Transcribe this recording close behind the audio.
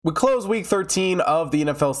We close week 13 of the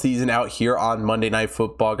NFL season out here on Monday Night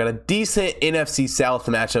Football. Got a decent NFC South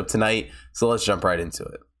matchup tonight, so let's jump right into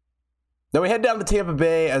it. Now we head down to Tampa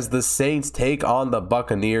Bay as the Saints take on the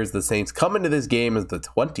Buccaneers. The Saints come into this game as the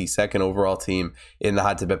 22nd overall team in the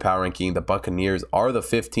Hot Tip Bet Power Ranking. The Buccaneers are the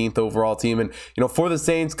 15th overall team. And, for the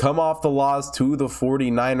Saints, come off the loss to the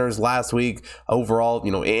 49ers last week. Overall,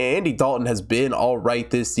 Andy Dalton has been all right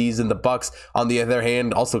this season. The Bucs, on the other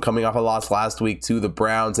hand, also coming off a loss last week to the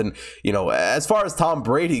Browns. And, as far as Tom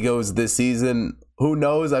Brady goes this season, who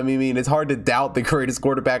knows? I mean, it's hard to doubt the greatest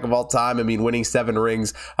quarterback of all time. I mean, winning 7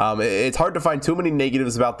 rings. It's hard to find too many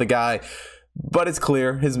negatives about the guy. But it's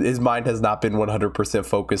clear his mind has not been 100%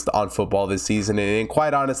 focused on football this season. And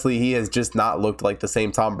quite honestly, he has just not looked like the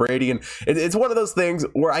same Tom Brady. And it's one of those things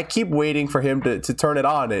where I keep waiting for him to turn it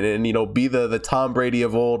on and be the Tom Brady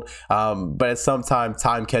of old. But at some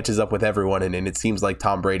time catches up with everyone. And it seems like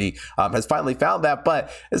Tom Brady has finally found that.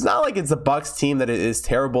 But it's not like it's a Bucs team that is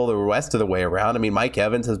terrible the rest of the way around. I mean, Mike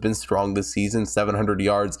Evans has been strong this season, 700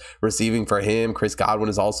 yards receiving for him. Chris Godwin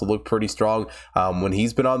has also looked pretty strong when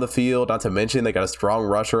he's been on the field. Not to mention, they got a strong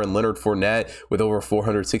rusher in Leonard Fournette with over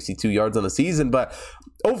 462 yards on the season. But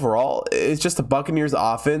overall, it's just a Buccaneers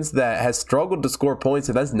offense that has struggled to score points,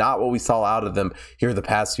 and that's not what we saw out of them here the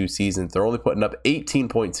past few seasons. They're only putting up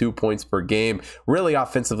 18.2 points per game. Really,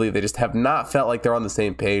 offensively, they just have not felt like they're on the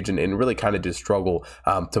same page and really kind of just struggle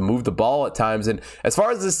to move the ball at times. And as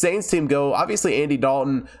far as the Saints team go, obviously Andy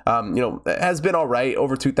Dalton, has been all right.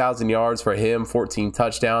 Over 2,000 yards for him, 14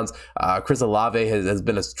 touchdowns. Chris Olave has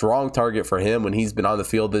been a strong target for him when he's been on the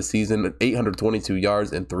field this season. 822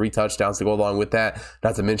 yards and 3 touchdowns to go along with that.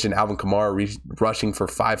 Not to mention Alvin Kamara rushing for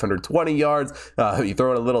 520 yards. You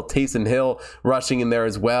throw in a little Taysom Hill rushing in there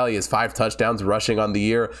as well. He has 5 touchdowns rushing on the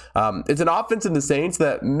year. It's an offense in the Saints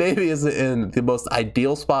that maybe isn't in the most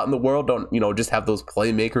ideal spot in the world. Don't, just have those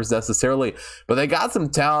playmakers necessarily, but they got some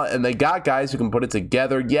talent and they got guys who can put it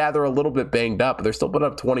together. Yeah, they're a little bit banged up, but they're still putting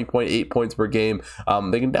up 20.8 points per game.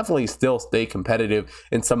 They can definitely still stay competitive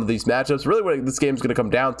in some of these matchups. Really what this game is going to come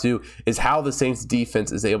down to is how the Saints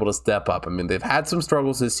defense is able to step up. I mean, they've had some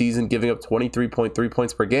struggles this season, giving up 23.3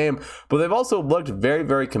 points per game, but they've also looked very,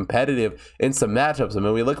 very competitive in some matchups. I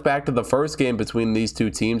mean, we look back to the first game between these two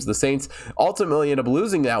teams. The Saints ultimately end up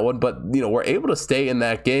losing that one, but were able to stay in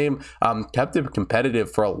that game, kept it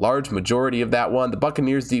competitive for a large majority of that one. The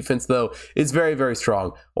Buccaneers defense, though, is very, very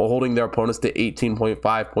strong, while holding their opponents to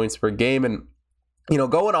 18.5 points per game. And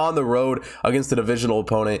going on the road against a divisional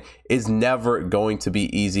opponent is never going to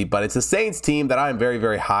be easy, but it's a Saints team that I'm very,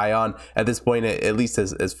 very high on at this point, at least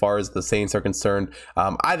as far as the Saints are concerned.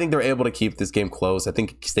 I think they're able to keep this game close. I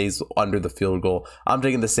think it stays under the field goal. I'm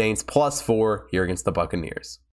taking the Saints +4 here against the Buccaneers.